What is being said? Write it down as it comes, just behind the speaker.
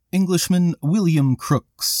Englishman William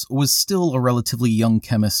Crookes was still a relatively young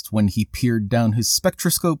chemist when he peered down his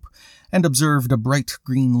spectroscope and observed a bright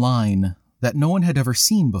green line that no one had ever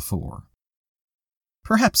seen before.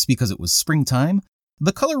 Perhaps because it was springtime,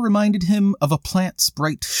 the color reminded him of a plant's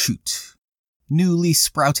bright shoot, newly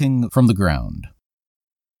sprouting from the ground.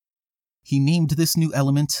 He named this new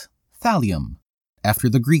element Thallium, after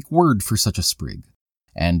the Greek word for such a sprig,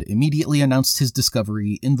 and immediately announced his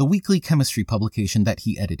discovery in the weekly chemistry publication that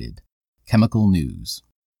he edited, Chemical News.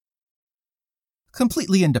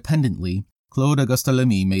 Completely independently, Claude Auguste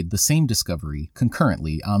Lamy made the same discovery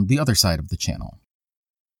concurrently on the other side of the channel.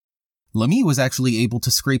 Lamy was actually able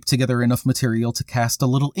to scrape together enough material to cast a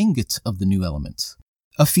little ingot of the new element,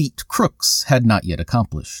 a feat Crookes had not yet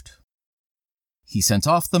accomplished. He sent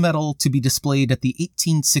off the metal to be displayed at the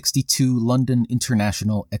 1862 London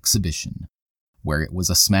International Exhibition, where it was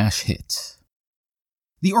a smash hit.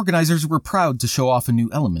 The organizers were proud to show off a new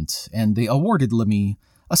element, and they awarded Lamy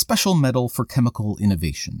a special medal for chemical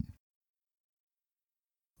innovation.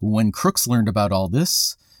 When Crookes learned about all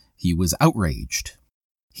this, he was outraged.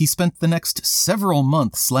 He spent the next several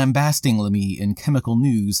months lambasting Lamy in Chemical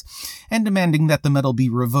News and demanding that the medal be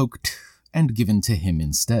revoked and given to him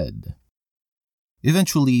instead.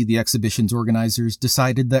 Eventually, the exhibition's organizers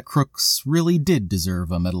decided that Crookes really did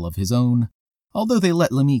deserve a medal of his own, although they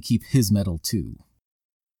let Lamy keep his medal too.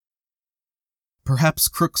 Perhaps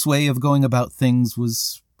Crookes' way of going about things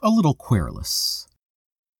was a little querulous.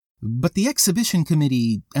 But the exhibition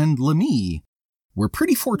committee and Lamy were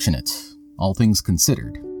pretty fortunate, all things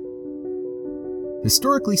considered.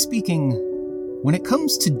 Historically speaking, when it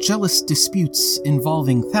comes to jealous disputes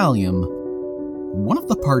involving thallium, one of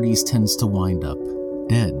the parties tends to wind up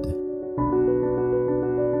dead.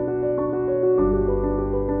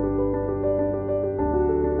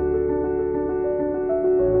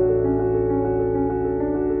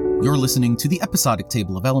 You're listening to the Episodic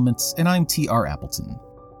Table of Elements, and I'm T.R. Appleton.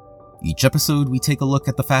 Each episode, we take a look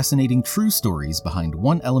at the fascinating true stories behind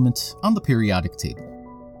one element on the periodic table.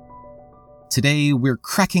 Today, we're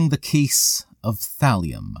cracking the case of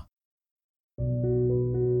thallium.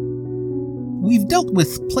 We've dealt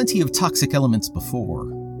with plenty of toxic elements before,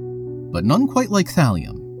 but none quite like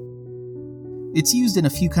thallium. It's used in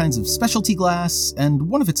a few kinds of specialty glass, and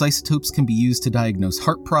one of its isotopes can be used to diagnose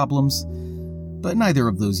heart problems, but neither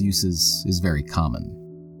of those uses is very common.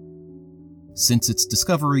 Since its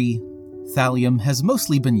discovery, thallium has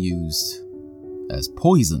mostly been used as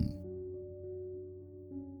poison.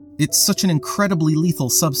 It's such an incredibly lethal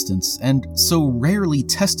substance, and so rarely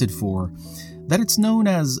tested for, that it's known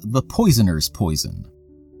as the poisoner's poison.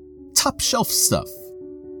 Top-shelf stuff.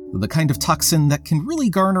 The kind of toxin that can really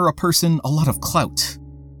garner a person a lot of clout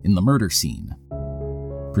in the murder scene.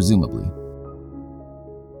 Presumably.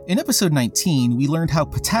 In episode 19, we learned how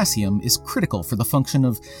potassium is critical for the function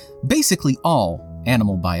of basically all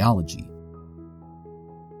animal biology.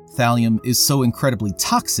 Thallium is so incredibly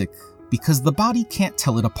toxic because the body can't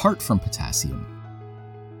tell it apart from potassium.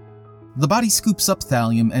 The body scoops up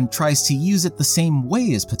thallium and tries to use it the same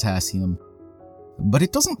way as potassium, but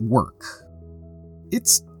it doesn't work.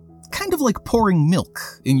 It's kind of like pouring milk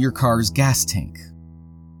in your car's gas tank.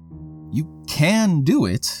 You can do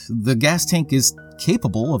it. The gas tank is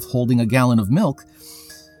capable of holding a gallon of milk,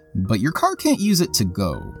 but your car can't use it to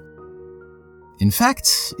go. In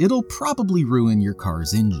fact, it'll probably ruin your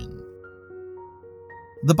car's engine.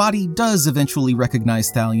 The body does eventually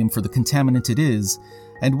recognize thallium for the contaminant it is,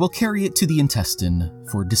 and will carry it to the intestine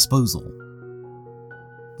for disposal.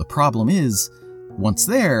 The problem is, once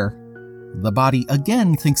there, the body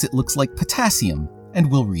again thinks it looks like potassium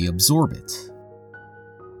and will reabsorb it.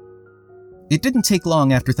 It didn't take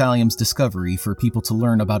long after thallium's discovery for people to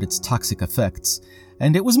learn about its toxic effects,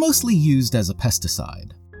 and it was mostly used as a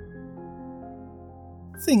pesticide.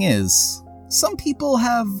 Thing is, some people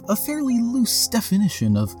have a fairly loose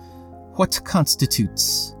definition of what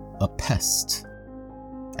constitutes a pest.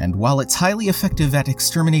 And while it's highly effective at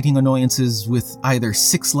exterminating annoyances with either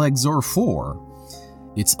 6 legs or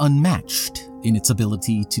 4, it's unmatched in its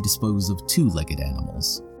ability to dispose of 2-legged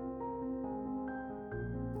animals.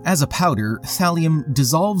 As a powder, thallium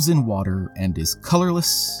dissolves in water and is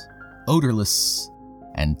colorless, odorless,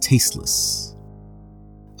 and tasteless.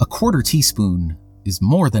 A 1/4 teaspoon is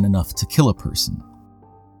more than enough to kill a person.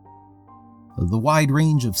 The wide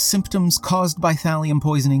range of symptoms caused by thallium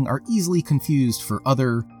poisoning are easily confused for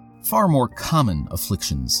other, far more common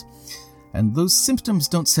afflictions, and those symptoms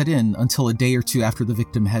don't set in until a day or two after the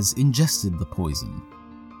victim has ingested the poison.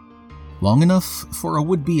 Long enough for a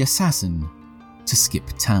would-be assassin to skip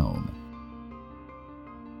town.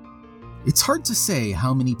 It's hard to say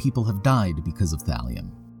how many people have died because of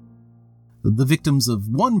thallium. The victims of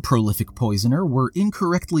one prolific poisoner were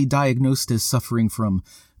incorrectly diagnosed as suffering from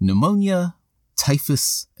pneumonia,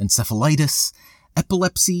 typhus, encephalitis,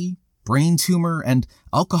 epilepsy, brain tumor, and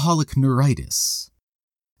alcoholic neuritis.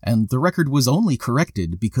 And the record was only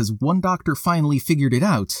corrected because one doctor finally figured it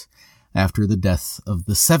out after the death of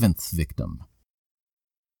the 7th victim.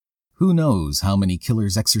 Who knows how many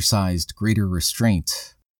killers exercised greater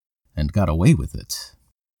restraint and got away with it?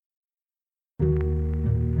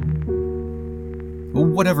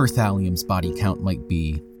 Whatever Thallium's body count might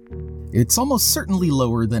be, it's almost certainly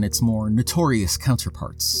lower than its more notorious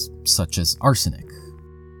counterparts, such as arsenic.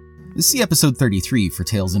 See episode 33 for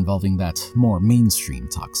tales involving that more mainstream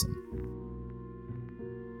toxin.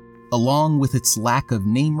 Along with its lack of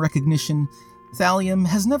name recognition, thallium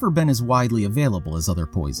has never been as widely available as other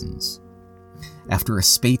poisons. After a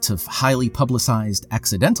spate of highly publicized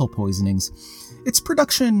accidental poisonings, its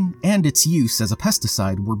production and its use as a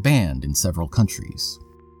pesticide were banned in several countries.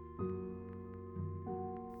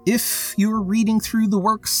 If you're reading through the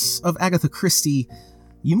works of Agatha Christie,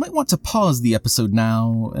 you might want to pause the episode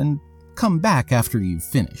now and come back after you've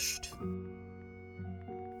finished.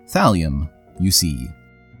 Thallium, you see,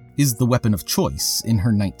 is the weapon of choice in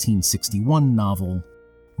her 1961 novel,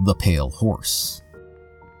 The Pale Horse.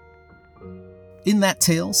 In that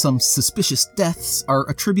tale, some suspicious deaths are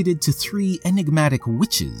attributed to 3 enigmatic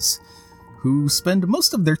witches who spend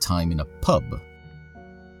most of their time in a pub.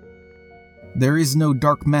 There is no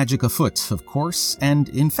dark magic afoot, of course, and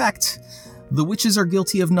in fact, the witches are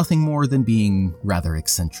guilty of nothing more than being rather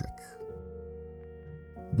eccentric.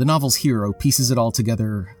 The novel's hero pieces it all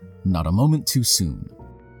together not a moment too soon.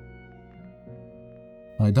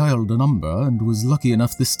 I dialed a number and was lucky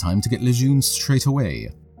enough this time to get Lejeune straight away.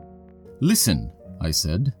 Listen, I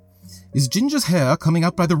said. Is Ginger's hair coming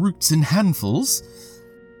out by the roots in handfuls?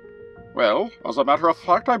 Well, as a matter of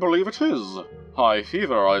fact, I believe it is. High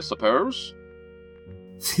fever, I suppose.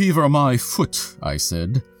 Fever my foot, I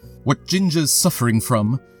said. What Ginger's suffering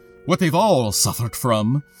from, what they've all suffered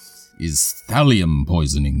from, is thallium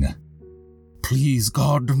poisoning. Please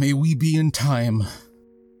God, may we be in time.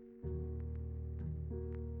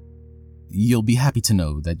 You'll be happy to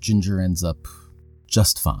know that Ginger ends up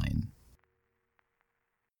just fine.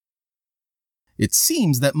 It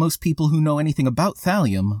seems that most people who know anything about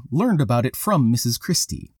thallium learned about it from Mrs.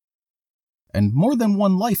 Christie, and more than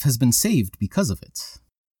one life has been saved because of it.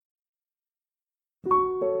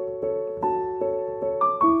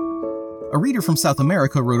 A reader from South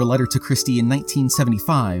America wrote a letter to Christie in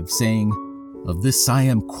 1975 saying, "Of this I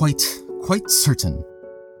am quite certain.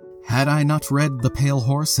 Had I not read The Pale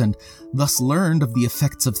Horse and thus learned of the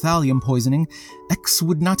effects of thallium poisoning, X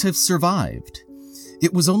would not have survived.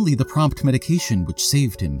 It was only the prompt medication which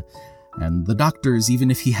saved him, and the doctors, even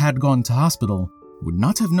if he had gone to hospital, would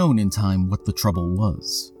not have known in time what the trouble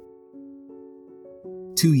was."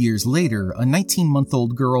 2 years later, a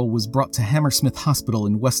 19-month-old girl was brought to Hammersmith Hospital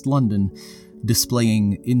in West London,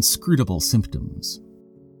 displaying inscrutable symptoms.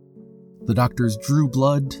 The doctors drew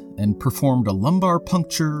blood and performed a lumbar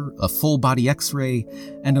puncture, a full-body X-ray,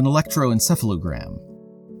 and an electroencephalogram,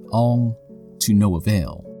 all to no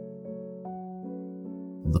avail.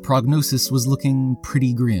 The prognosis was looking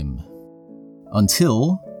pretty grim,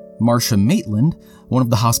 until Marcia Maitland, one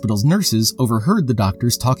of the hospital's nurses, overheard the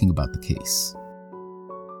doctors talking about the case.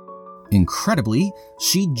 Incredibly,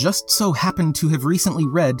 she just so happened to have recently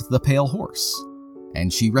read The Pale Horse,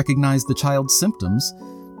 and she recognized the child's symptoms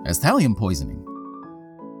as thallium poisoning.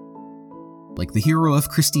 Like the hero of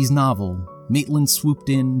Christie's novel, Maitland swooped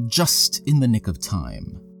in just in the nick of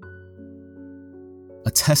time.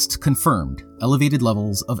 A test confirmed elevated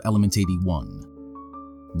levels of element 81.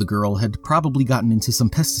 The girl had probably gotten into some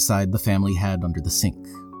pesticide the family had under the sink.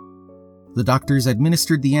 The doctors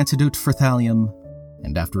administered the antidote for thallium,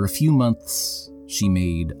 and after a few months, she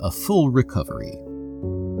made a full recovery.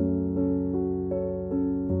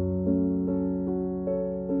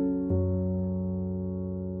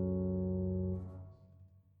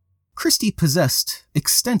 Christie possessed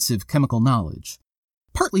extensive chemical knowledge,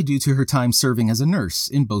 partly due to her time serving as a nurse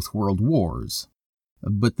in both world wars.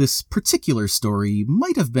 But this particular story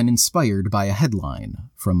might have been inspired by a headline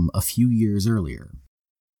from a few years earlier.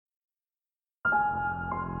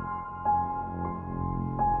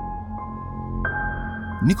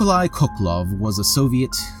 Nikolai Koklov was a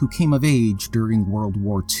Soviet who came of age during World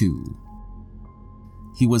War II.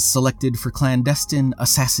 He was selected for clandestine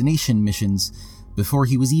assassination missions before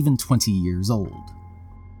he was even 20 years old.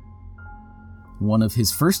 One of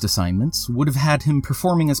his first assignments would have had him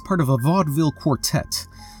performing as part of a vaudeville quartet,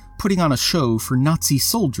 putting on a show for Nazi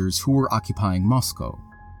soldiers who were occupying Moscow.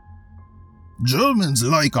 Germans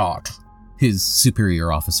like art. his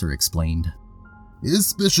superior officer explained.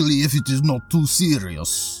 Especially if it is not too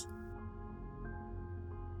serious.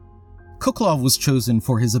 Koklov was chosen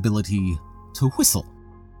for his ability to whistle.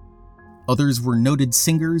 Others were noted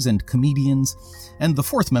singers and comedians, and the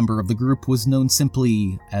fourth member of the group was known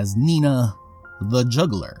simply as Nina the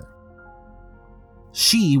Juggler.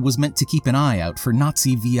 She was meant to keep an eye out for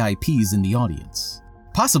Nazi VIPs in the audience,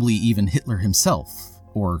 possibly even Hitler himself,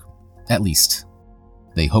 or at least,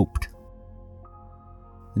 they hoped.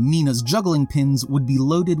 Nina's juggling pins would be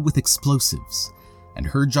loaded with explosives, and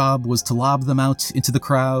her job was to lob them out into the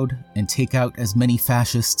crowd and take out as many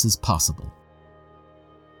fascists as possible.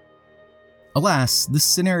 Alas, this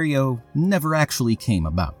scenario never actually came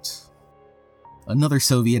about. Another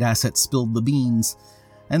Soviet asset spilled the beans,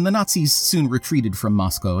 and the Nazis soon retreated from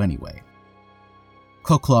Moscow anyway.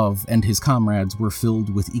 Koklov and his comrades were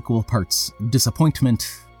filled with equal parts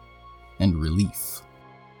disappointment and relief.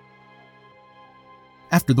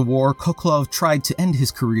 After the war, Koklov tried to end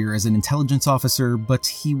his career as an intelligence officer, but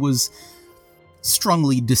he was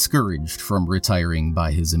strongly discouraged from retiring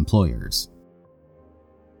by his employers.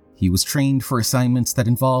 He was trained for assignments that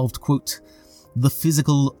involved, quote, the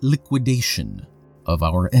physical liquidation of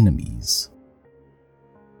our enemies.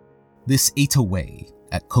 This ate away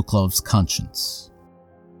at Koklov's conscience.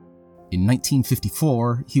 In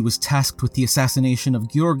 1954, he was tasked with the assassination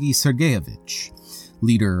of Georgy Sergeyevich,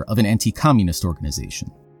 leader of an anti-communist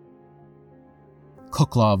organization.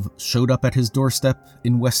 Koklov showed up at his doorstep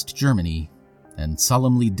in West Germany and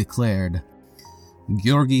solemnly declared,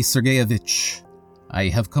 Georgy Sergeyevich, I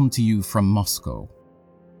have come to you from Moscow.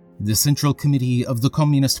 The Central Committee of the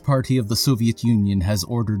Communist Party of the Soviet Union has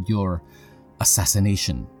ordered your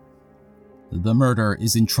assassination. The murder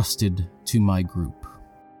is entrusted to my group.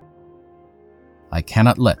 I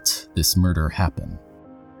cannot let this murder happen.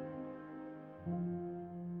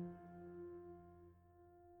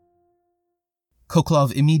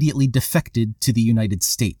 Koklov immediately defected to the United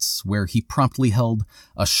States, where he promptly held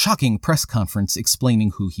a shocking press conference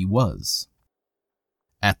explaining who he was.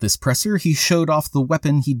 At this presser, he showed off the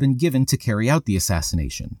weapon he'd been given to carry out the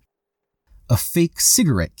assassination. A fake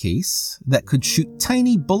cigarette case that could shoot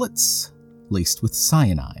tiny bullets laced with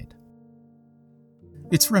cyanide.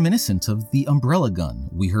 It's reminiscent of the umbrella gun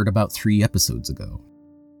we heard about 3 episodes ago.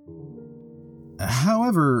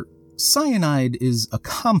 However, cyanide is a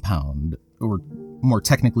compound, or more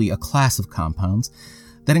technically a class of compounds,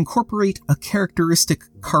 that incorporate a characteristic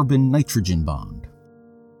carbon-nitrogen bond.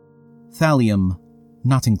 Thallium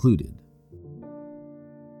not included.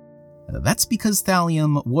 That's because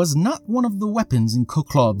thallium was not one of the weapons in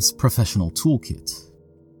Koklov's professional toolkit.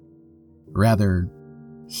 Rather,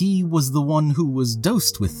 he was the one who was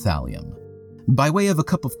dosed with thallium, by way of a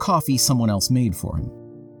cup of coffee someone else made for him.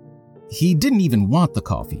 He didn't even want the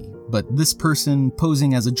coffee, but this person,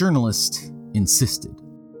 posing as a journalist, insisted.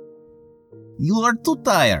 You are too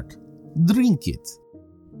tired. Drink it.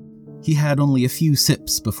 He had only a few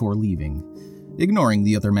sips before leaving, ignoring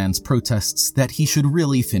the other man's protests that he should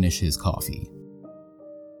really finish his coffee.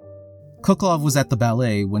 Koklov was at the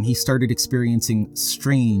ballet when he started experiencing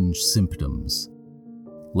strange symptoms,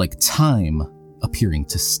 like time appearing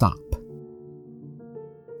to stop.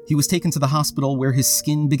 He was taken to the hospital where his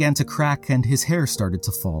skin began to crack and his hair started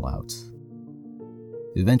to fall out.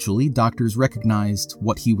 Eventually, doctors recognized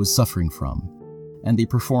what he was suffering from, and they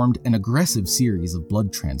performed an aggressive series of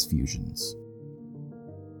blood transfusions.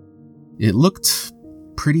 It looked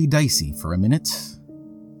pretty dicey for a minute,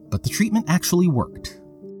 but the treatment actually worked.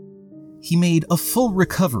 He made a full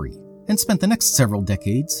recovery and spent the next several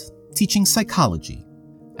decades teaching psychology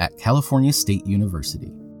at California State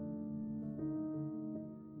University.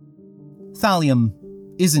 Thallium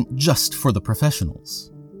isn't just for the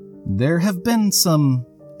professionals. There have been some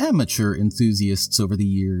amateur enthusiasts over the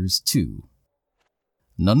years, too.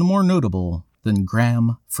 None more notable than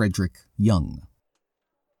Graham Frederick Young.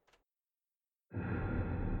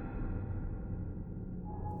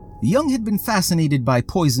 Young had been fascinated by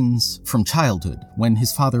poisons from childhood when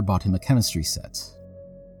his father bought him a chemistry set.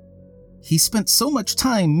 He spent so much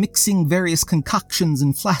time mixing various concoctions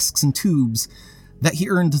in flasks and tubes that he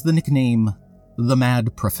earned the nickname the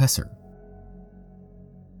Mad Professor.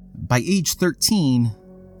 By age 13,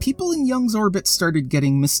 people in Young's orbit started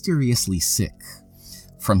getting mysteriously sick,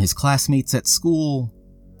 from his classmates at school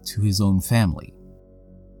to his own family.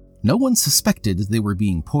 No one suspected they were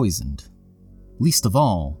being poisoned, least of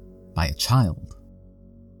all by a child.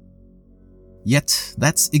 Yet,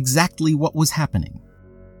 that's exactly what was happening.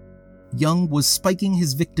 Young was spiking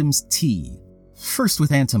his victim's tea, first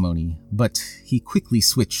with antimony, but he quickly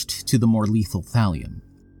switched to the more lethal thallium.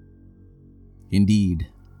 Indeed,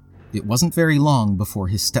 it wasn't very long before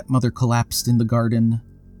his stepmother collapsed in the garden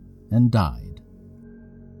and died.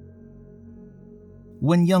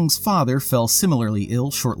 When Young's father fell similarly ill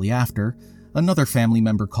shortly after, another family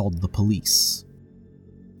member called the police.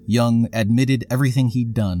 Young admitted everything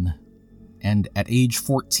he'd done, and at age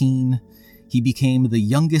 14, he became the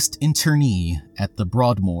youngest internee at the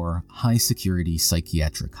Broadmoor High-Security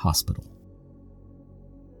Psychiatric Hospital.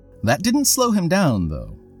 That didn't slow him down,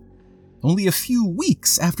 though. Only a few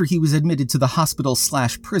weeks after he was admitted to the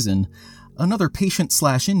hospital/prison, another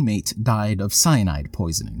patient/inmate died of cyanide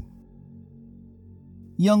poisoning.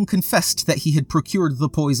 Young confessed that he had procured the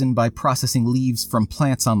poison by processing leaves from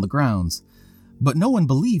plants on the grounds, but no one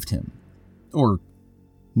believed him. Or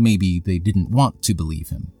maybe they didn't want to believe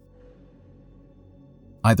him.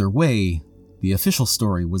 Either way, the official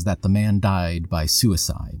story was that the man died by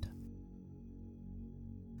suicide.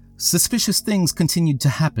 Suspicious things continued to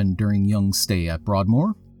happen during Young's stay at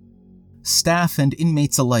Broadmoor. Staff and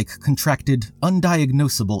inmates alike contracted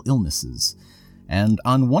undiagnosable illnesses, and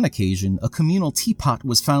on one occasion, a communal teapot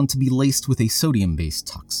was found to be laced with a sodium-based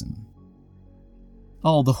toxin.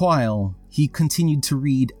 All the while, he continued to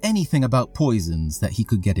read anything about poisons that he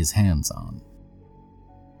could get his hands on.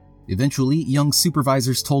 Eventually, Young's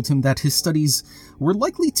supervisors told him that his studies were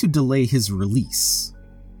likely to delay his release,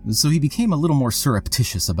 so he became a little more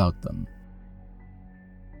surreptitious about them.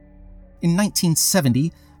 In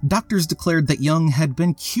 1970, doctors declared that Young had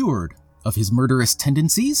been cured of his murderous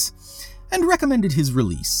tendencies and recommended his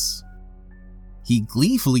release. He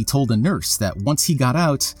gleefully told a nurse that once he got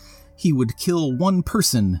out, he would kill one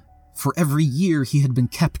person for every year he had been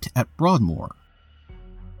kept at Broadmoor.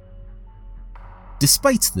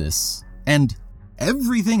 Despite this, and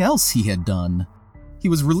everything else he had done, he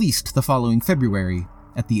was released the following February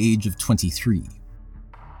at the age of 23.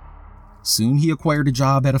 Soon he acquired a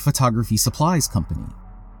job at a photography supplies company.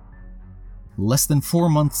 Less than 4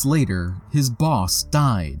 months later, his boss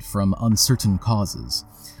died from uncertain causes,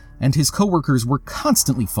 and his coworkers were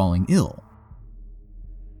constantly falling ill.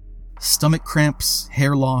 Stomach cramps,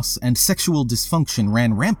 hair loss, and sexual dysfunction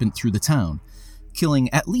ran rampant through the town, killing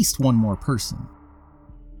at least one more person.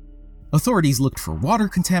 Authorities looked for water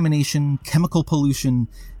contamination, chemical pollution,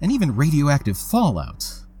 and even radioactive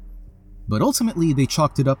fallout. But ultimately, they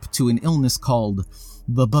chalked it up to an illness called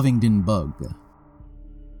the Bovingdon bug.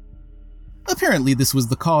 Apparently, this was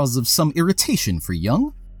the cause of some irritation for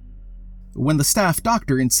Young. When the staff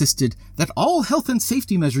doctor insisted that all health and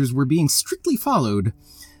safety measures were being strictly followed,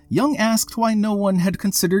 Young asked why no one had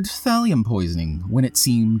considered thallium poisoning when it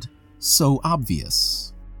seemed so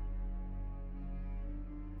obvious.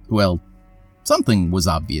 Well, something was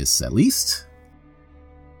obvious, at least.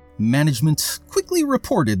 Management quickly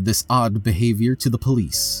reported this odd behavior to the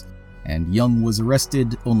police, and Young was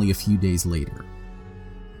arrested only a few days later.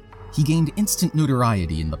 He gained instant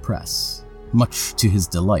notoriety in the press, much to his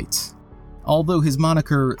delight, although his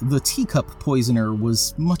moniker, the Teacup Poisoner,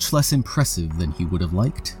 was much less impressive than he would have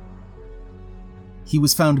liked. He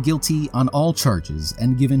was found guilty on all charges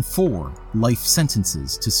and given 4 life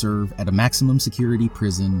sentences to serve at a maximum security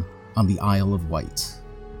prison on the Isle of Wight.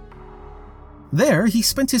 There, he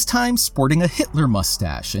spent his time sporting a Hitler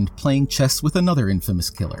mustache and playing chess with another infamous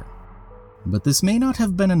killer. But this may not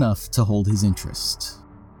have been enough to hold his interest.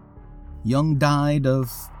 Young died of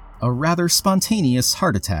a rather spontaneous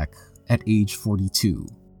heart attack at age 42.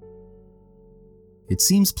 It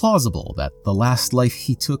seems plausible that the last life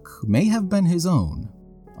he took may have been his own,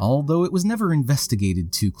 although it was never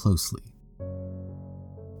investigated too closely.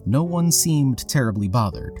 No one seemed terribly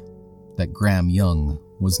bothered that Graham Young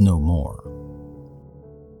was no more.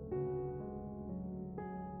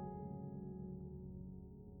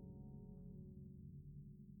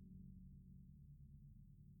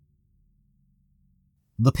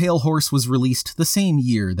 The Pale Horse was released the same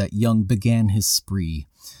year that Young began his spree,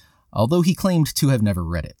 although he claimed to have never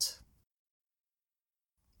read it.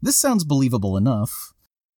 This sounds believable enough.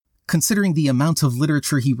 Considering the amount of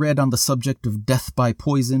literature he read on the subject of death by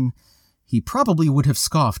poison, he probably would have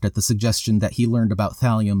scoffed at the suggestion that he learned about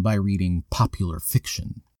thallium by reading popular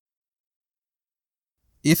fiction.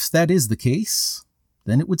 If that is the case,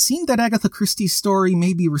 then it would seem that Agatha Christie's story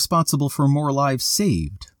may be responsible for more lives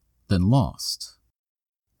saved than lost.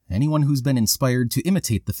 Anyone who's been inspired to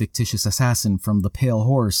imitate the fictitious assassin from the Pale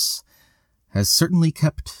Horse has certainly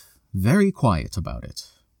kept very quiet about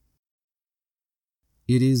it.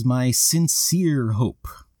 It is my sincere hope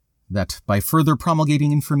that by further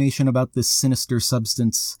promulgating information about this sinister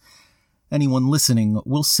substance, anyone listening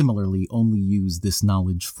will similarly only use this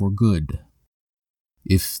knowledge for good,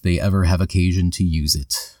 if they ever have occasion to use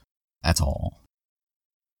it at all.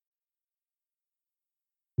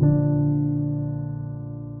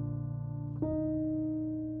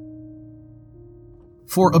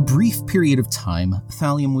 For a brief period of time,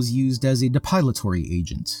 thallium was used as a depilatory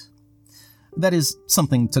agent. That is,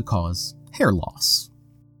 something to cause hair loss.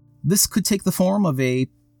 This could take the form of a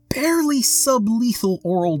barely sublethal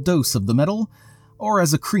oral dose of the metal, or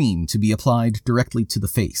as a cream to be applied directly to the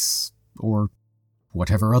face, or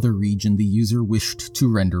whatever other region the user wished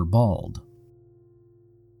to render bald.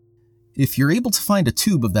 If you're able to find a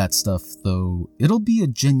tube of that stuff, though, it'll be a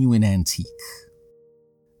genuine antique.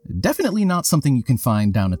 Definitely not something you can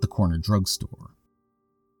find down at the corner drugstore.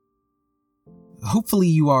 Hopefully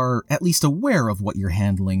you are at least aware of what you're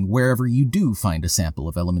handling wherever you do find a sample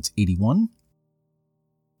of element 81.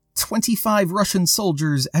 25 Russian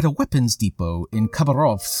soldiers at a weapons depot in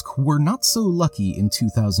Khabarovsk were not so lucky in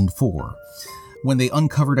 2004, when they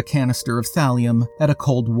uncovered a canister of thallium at a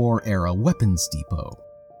Cold War-era weapons depot.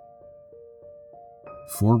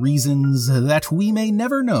 For reasons that we may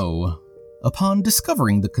never know, upon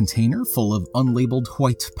discovering the container full of unlabeled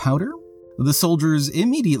white powder, the soldiers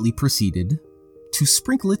immediately proceeded to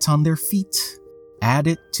sprinkle it on their feet, add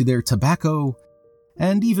it to their tobacco,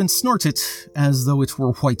 and even snort it as though it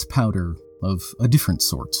were white powder of a different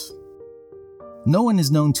sort. No one is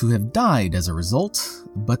known to have died as a result,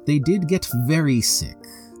 but they did get very sick.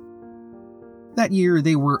 That year,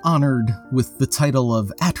 they were honored with the title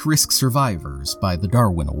of At-Risk Survivors by the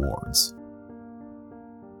Darwin Awards.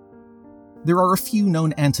 There are a few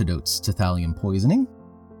known antidotes to thallium poisoning.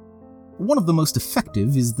 One of the most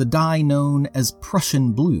effective is the dye known as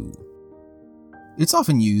Prussian blue. It's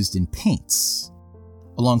often used in paints.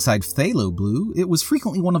 Alongside phthalo blue, it was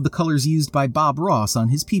frequently one of the colors used by Bob Ross on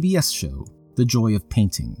his PBS show, The Joy of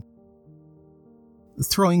Painting.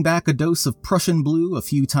 Throwing back a dose of Prussian blue a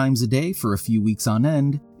few times a day for a few weeks on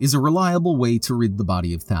end is a reliable way to rid the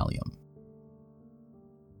body of thallium.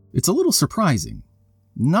 It's a little surprising,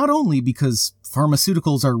 not only because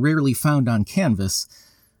pharmaceuticals are rarely found on canvas,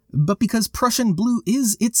 but because Prussian blue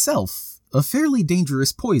is itself a fairly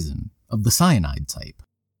dangerous poison of the cyanide type.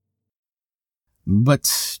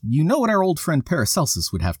 But you know what our old friend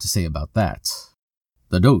Paracelsus would have to say about that.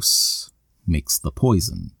 The dose makes the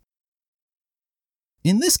poison.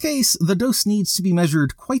 In this case, the dose needs to be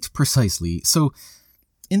measured quite precisely, so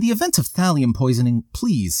in the event of thallium poisoning,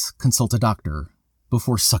 please consult a doctor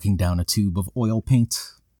before sucking down a tube of oil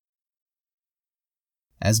paint.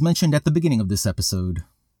 As mentioned at the beginning of this episode,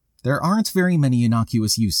 there aren't very many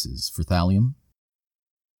innocuous uses for thallium.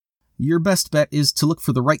 Your best bet is to look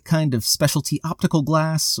for the right kind of specialty optical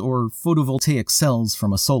glass or photovoltaic cells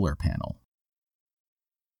from a solar panel.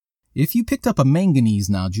 If you picked up a manganese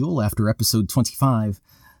nodule after episode 25,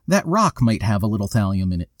 that rock might have a little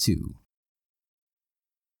thallium in it too.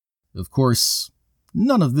 Of course,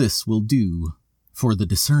 none of this will do for the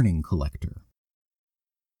discerning collector.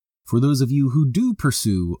 For those of you who do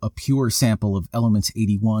pursue a pure sample of element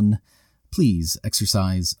 81, please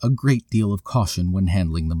exercise a great deal of caution when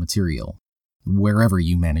handling the material, wherever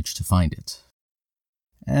you manage to find it.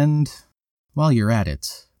 And while you're at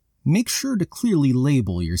it, make sure to clearly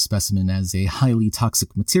label your specimen as a highly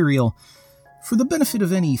toxic material for the benefit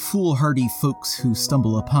of any foolhardy folks who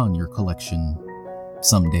stumble upon your collection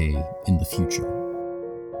someday in the future.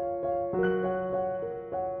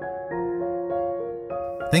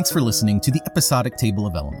 Thanks for listening to the Episodic Table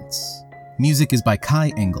of Elements. Music is by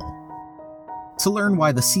Kai Engel. To learn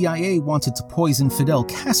why the CIA wanted to poison Fidel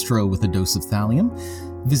Castro with a dose of thallium,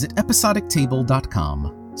 visit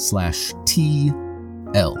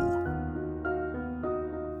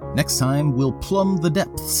episodictable.com/TL. Next time, we'll plumb the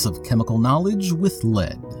depths of chemical knowledge with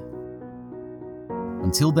lead.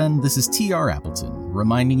 Until then, this is T.R. Appleton,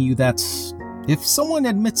 reminding you that if someone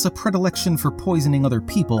admits a predilection for poisoning other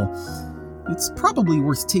people, it's probably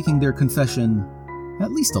worth taking their confession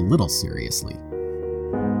at least a little seriously.